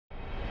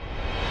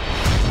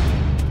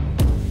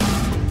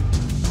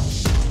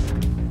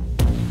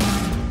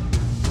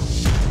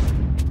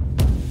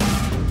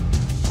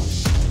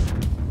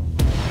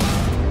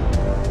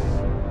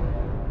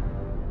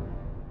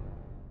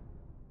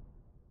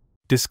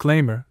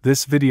Disclaimer: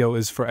 this video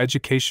is for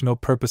educational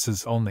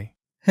purposes only.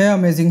 Hey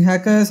amazing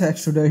hackers,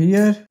 Hackstuder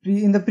here.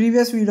 In the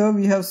previous video,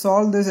 we have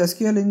solved this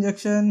SQL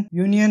injection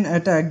union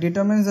attack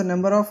determines the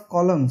number of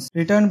columns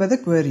returned by the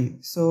query.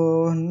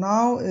 So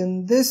now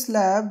in this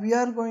lab, we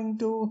are going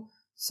to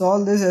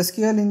solve this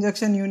SQL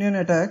injection union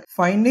attack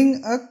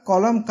finding a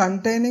column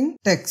containing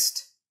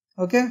text.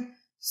 Okay,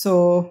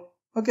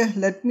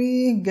 let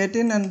me get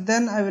in and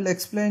then I will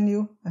explain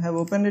you. I have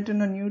opened it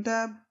in a new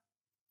tab.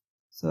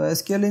 So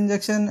SQL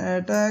injection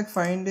attack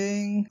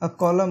finding a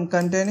column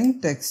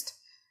containing text.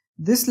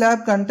 This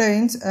lab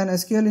contains an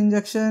SQL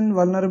injection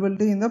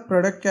vulnerability in the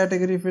product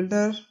category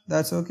filter.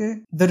 That's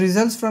okay. The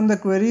results from the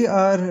query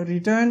are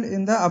returned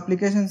in the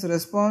application's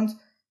response.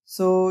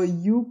 So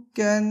you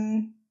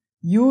can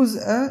use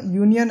a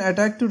union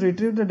attack to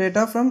retrieve the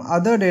data from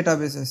other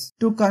databases.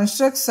 To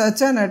construct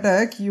such an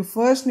attack, you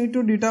first need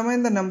to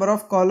determine the number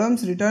of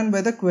columns returned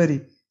by the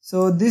query.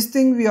 So this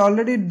thing we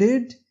already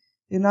did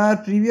in our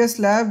previous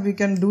lab. We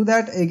can do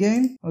that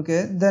again.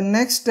 Okay, the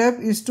next step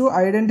is to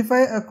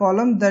identify a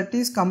column that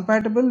is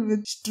compatible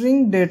with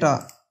string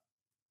data.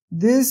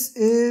 This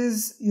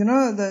is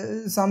the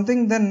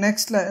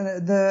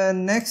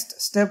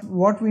next step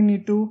what we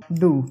need to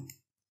do.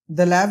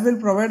 The lab will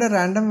provide a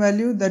random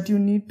value that you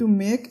need to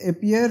make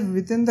appear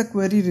within the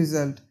query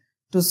result.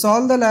 To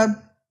solve the lab,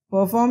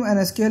 perform an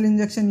SQL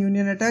injection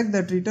union attack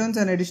that returns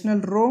an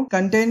additional row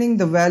containing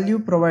the value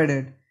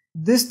provided.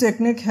 This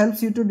technique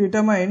helps you to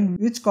determine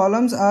which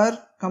columns are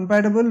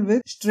compatible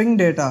with string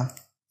data.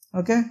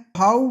 Okay,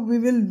 how we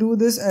will do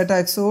this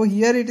attack? So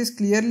here it is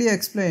clearly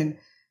explained.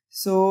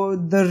 So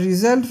the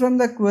result from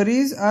the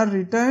queries are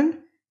returned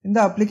in the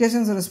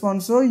application's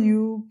response. So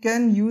you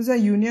can use a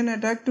union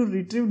attack to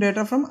retrieve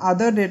data from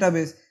other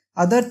database,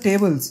 other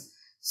tables.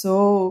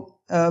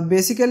 So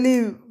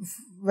basically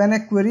when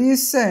a query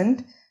is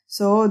sent,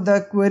 so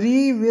the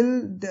query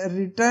will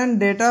return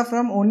data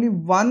from only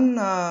one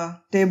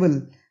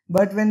table.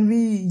 But when we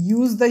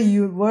use the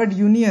word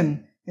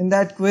union in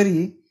that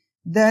query,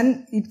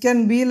 then it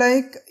can be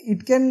like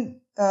it can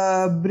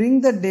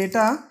bring the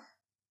data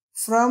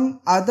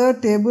from other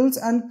tables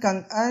and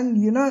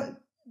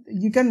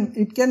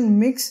it can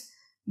mix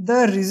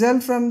the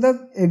result from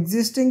the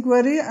existing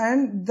query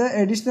and the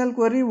additional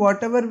query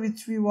whatever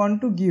which we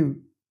want to give.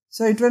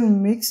 So it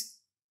can mix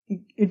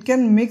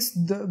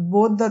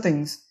both the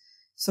things.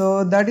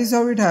 So that is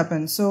how it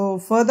happens. So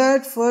for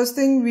that, first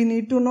thing we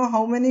need to know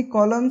how many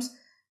columns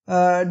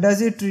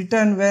does it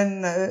return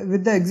when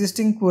with the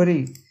existing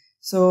query.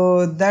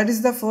 So that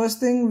is the first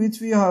thing which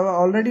we have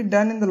already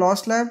done in the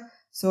last lab.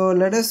 So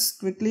let us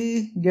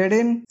quickly get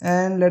in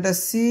and let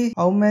us see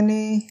how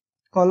many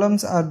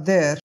columns are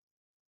there.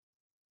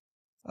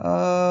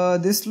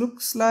 This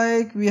looks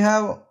like we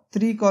have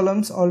 3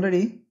 columns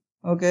already.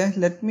 Okay,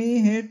 let me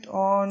hit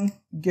on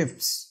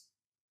gifts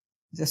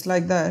just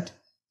like that.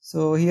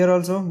 So here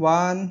also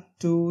 1,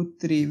 2,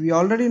 3. We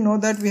already know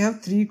that we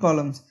have 3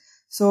 columns.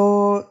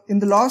 So in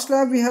the last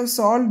lab we have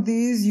solved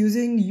these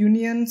using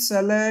union,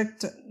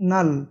 select,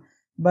 null.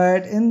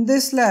 But in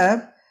this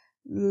lab,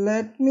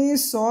 let me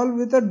solve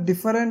with a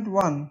different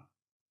one.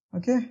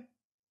 Okay,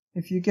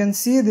 if you can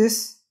see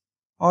this,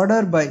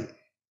 order by.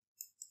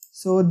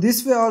 So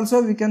this way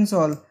also we can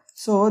solve.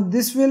 So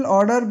this will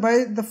order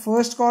by the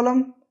first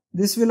column,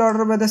 this will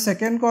order by the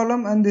second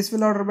column, and this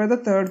will order by the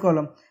third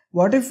column.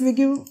 What if we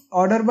give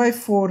order by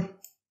 4?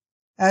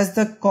 As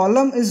the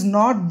column is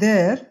not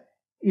there,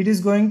 it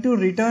is going to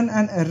return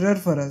an error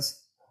for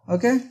us.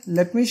 Okay,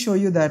 let me show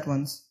you that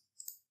once.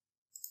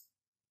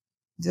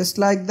 Just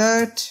like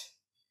that,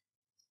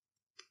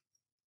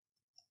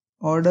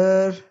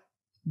 order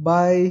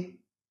by,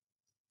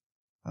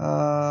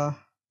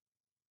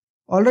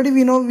 already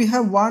we know we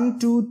have 1,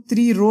 2,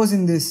 3 rows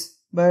in this,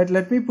 but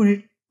let me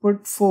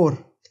put 4,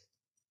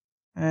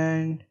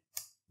 and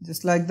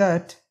just like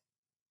that,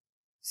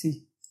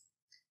 see,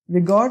 we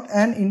got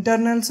an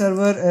internal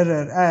server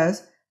error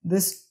as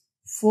this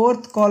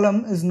 4th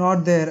column is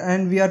not there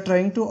and we are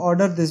trying to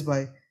order this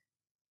by.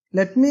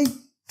 Let me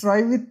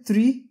try with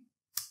 3.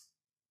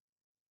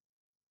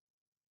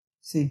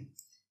 See,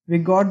 we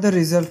got the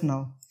result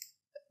now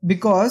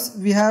because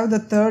we have the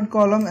 3rd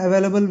column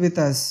available with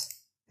us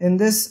in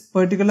this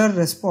particular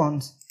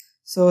response.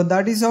 So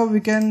that is how we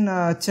can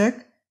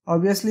check.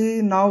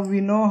 Obviously now we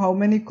know how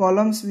many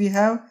columns we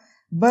have,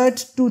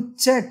 but to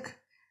check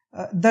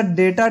the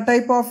data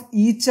type of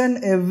each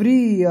and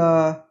every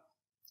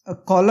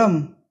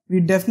column, we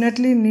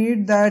definitely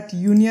need that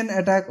union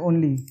attack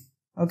only.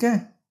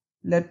 Okay,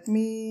 let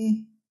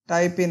me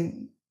type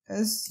in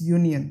as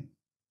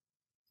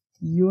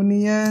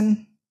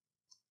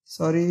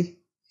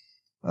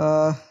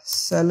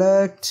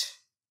select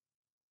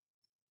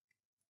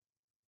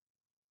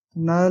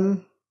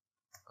null,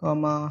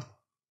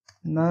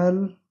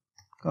 null,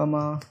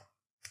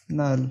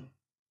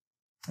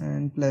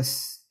 and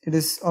plus. It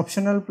is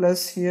optional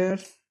plus here.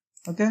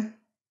 Okay,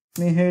 let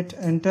me hit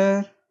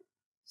enter.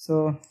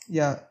 So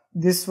yeah,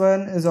 this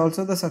one is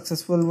also the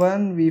successful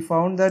one. We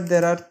found that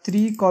there are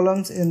 3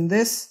 columns in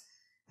this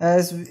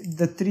as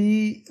the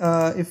three,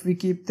 if we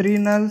keep 3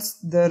 nulls,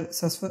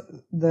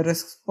 the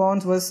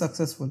response was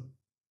successful.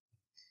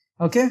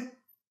 Okay.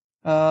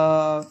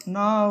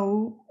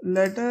 Now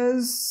let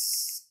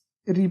us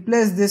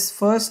replace this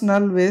first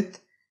null with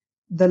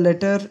the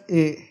letter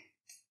A.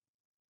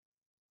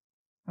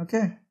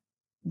 Okay,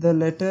 the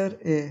letter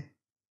A,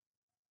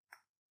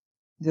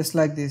 just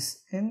like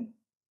this, in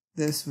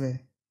this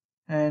way,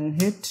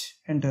 and hit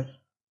enter.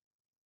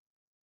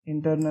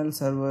 Internal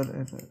server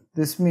error.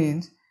 This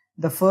means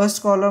the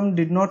first column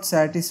did not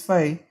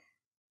satisfy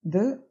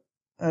the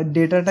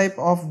data type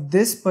of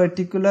this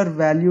particular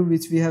value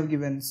which we have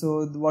given.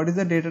 So what is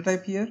the data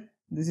type here?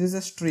 This is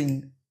a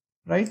string,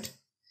 right?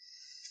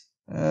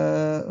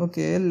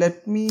 Okay,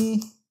 let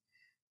me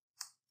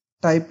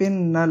type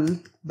in null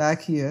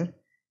back here,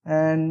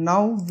 and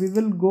now we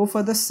will go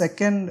for the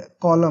second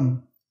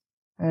column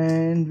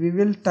and we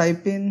will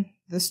type in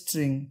the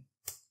string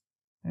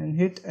and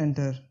hit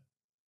enter.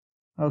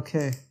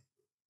 Okay,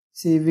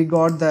 see, we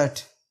got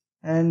that,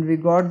 and we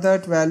got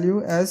that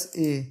value as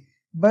A.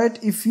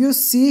 But if you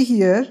see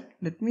here,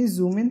 let me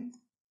zoom in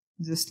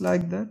just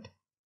like that.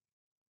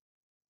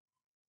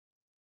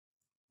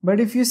 But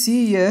if you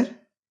see here,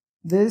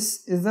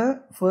 this is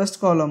the first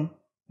column,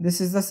 this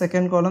is the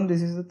second column,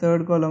 this is the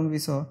third column we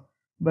saw.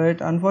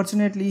 But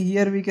unfortunately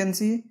here we can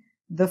see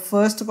the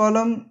first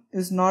column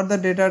is not the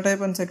data type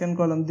and second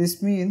column.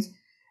 This means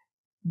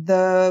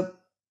the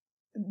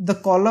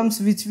columns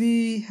which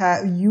we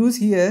use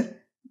here,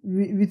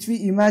 which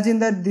we imagine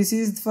that this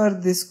is for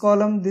this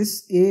column,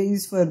 this A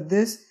is for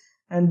this,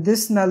 and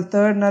this null,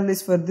 third null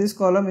is for this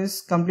column,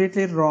 is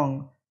completely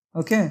wrong.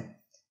 Okay,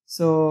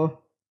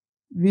 so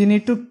we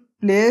need to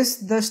place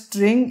the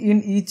string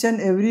in each and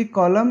every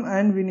column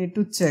and we need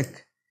to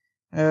check.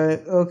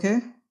 Okay,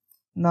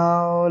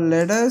 now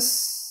let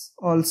us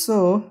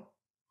also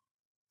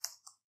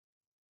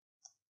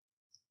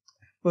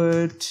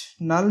put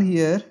null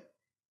here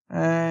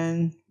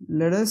and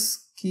let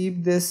us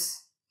keep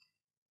this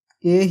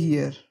A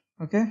here.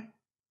 Okay,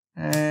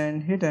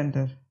 and hit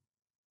enter.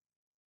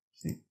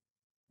 See,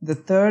 the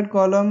third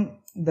column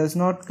does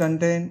not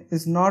contain,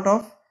 is not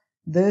of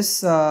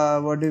this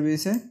what do we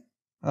say,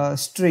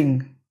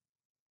 string.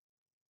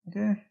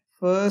 Okay,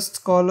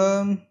 first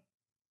column,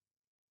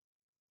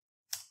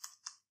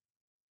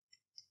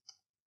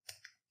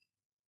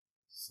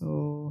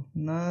 so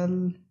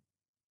null,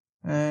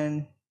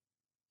 and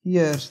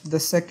here the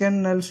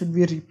second null should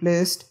be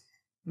replaced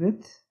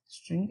with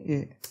string A.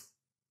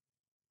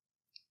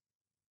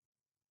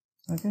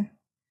 Okay,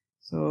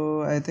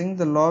 so I think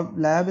the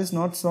lab is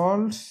not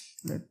solved.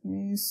 Let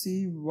me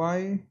see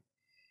why.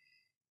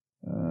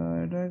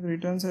 Attack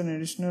returns an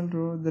additional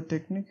row. The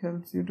technique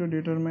helps you to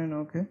determine.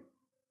 Okay,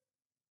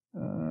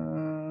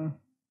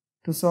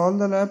 to solve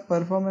the lab,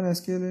 perform an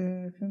SQL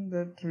injection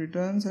that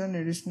returns an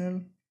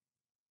additional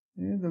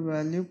the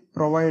value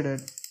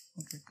provided.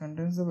 Okay,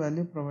 contains the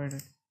value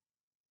provided.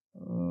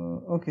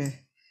 Okay,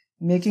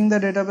 making the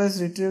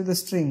database retrieve the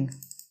string.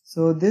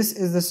 So this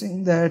is the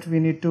string that we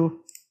need to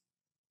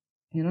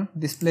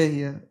display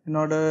here in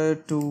order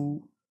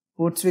to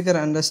PortSpeaker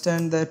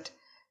understand that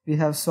we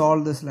have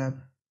solved this lab.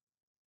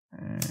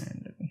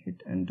 And let me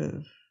hit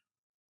enter.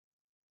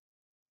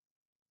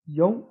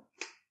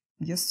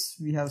 Yes,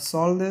 we have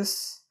solved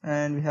this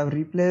and we have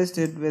replaced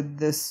it with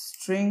this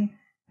string,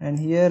 and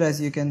here as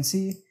you can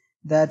see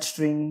that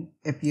string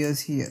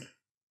appears here.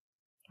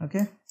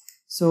 Okay,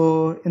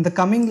 so in the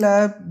coming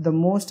lab the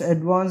most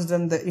advanced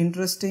and the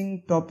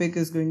interesting topic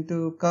is going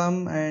to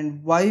come,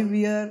 and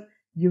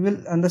you will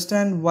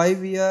understand why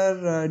we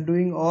are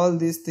doing all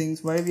these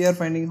things, why we are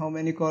finding how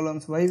many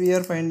columns, why we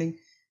are finding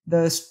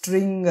the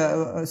string,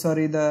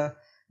 the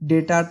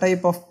data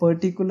type of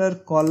particular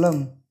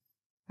column,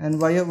 and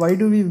why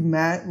do we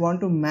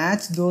want to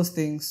match those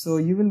things. So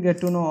you will get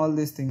to know all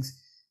these things.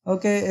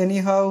 Okay,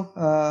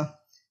 anyhow,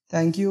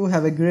 thank you,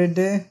 have a great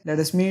day. Let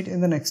us meet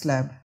in the next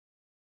lab.